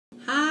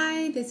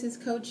this is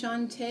Coach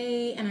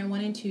Shantae, and I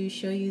wanted to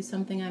show you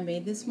something I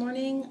made this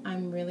morning.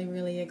 I'm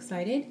really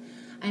excited.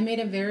 I made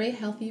a very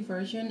healthy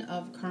version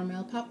of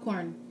Carmel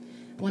popcorn.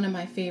 One of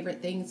my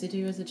favorite things to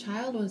do as a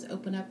child was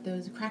open up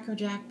those Cracker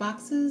Jack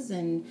boxes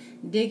and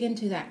dig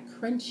into that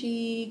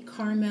crunchy,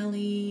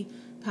 caramel-y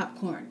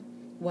popcorn.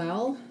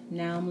 Well,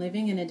 now I'm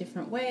living in a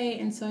different way,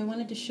 and so I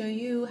wanted to show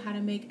you how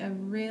to make a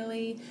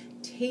really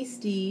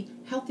tasty,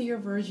 healthier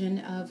version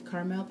of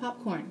Carmel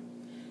popcorn.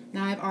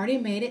 Now I've already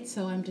made it,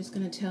 so I'm just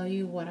going to tell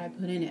you what I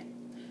put in it.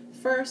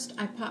 First,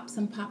 I popped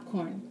some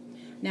popcorn.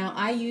 Now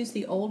I use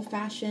the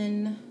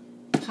old-fashioned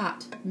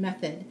pot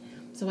method.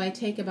 So I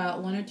take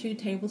about 1 or 2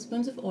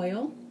 tablespoons of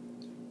oil.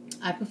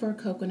 I prefer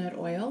coconut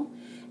oil.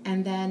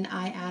 And then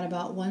I add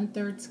about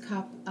 1/3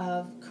 cup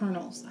of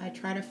kernels. I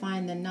try to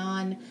find the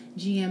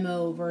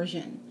non-GMO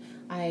version.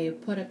 I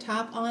put a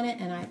top on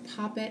it and I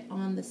pop it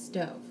on the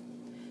stove.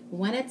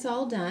 When it's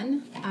all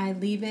done, I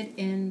leave it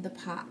in the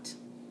pot.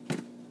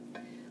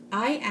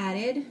 I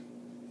added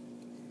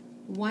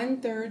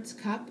 1/3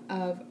 cup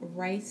of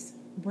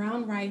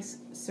brown rice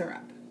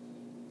syrup.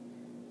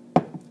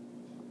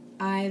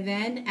 I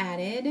then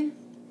added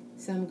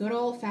some good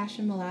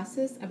old-fashioned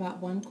molasses,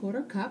 about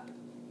 1/4 cup.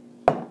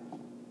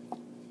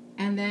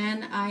 And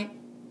then I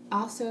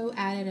also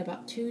added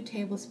about 2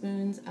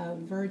 tablespoons of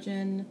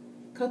virgin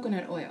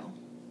coconut oil.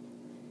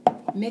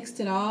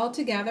 Mixed it all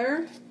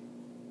together.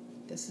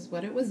 This is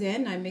what it was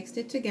in. I mixed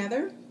it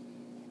together.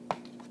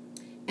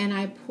 And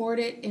I poured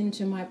it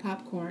into my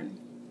popcorn.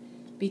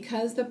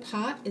 Because the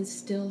pot is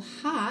still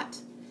hot,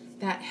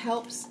 that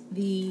helps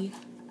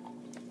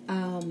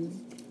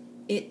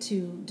it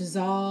to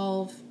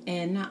dissolve,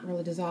 and not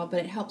really dissolve,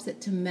 but it helps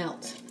it to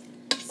melt.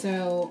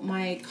 So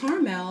my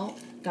caramel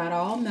got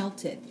all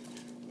melted.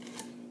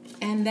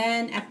 And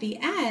then at the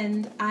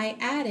end, I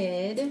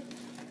added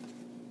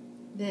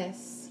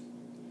this.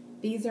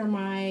 These are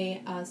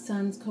my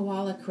son's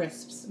koala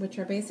crisps, which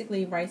are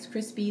basically Rice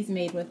Krispies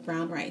made with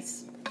brown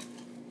rice.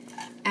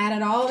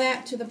 Added all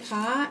that to the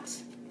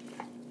pot.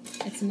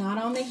 It's not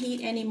on the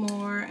heat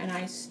anymore, and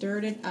I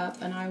stirred it up,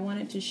 and I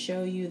wanted to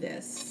show you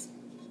this.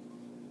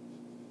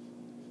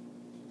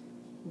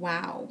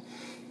 Wow.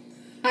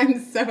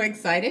 I'm so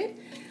excited.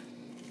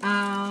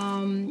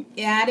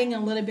 Adding a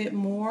little bit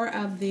more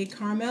of the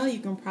caramel, you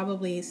can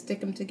probably stick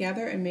them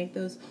together and make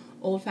those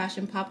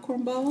old-fashioned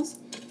popcorn balls.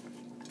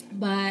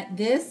 But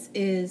this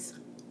is,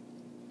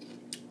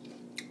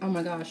 oh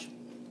my gosh,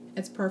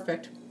 it's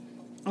perfect.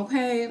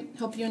 Okay,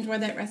 hope you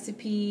enjoyed that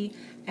recipe,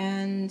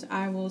 and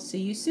I will see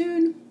you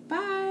soon.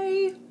 Bye.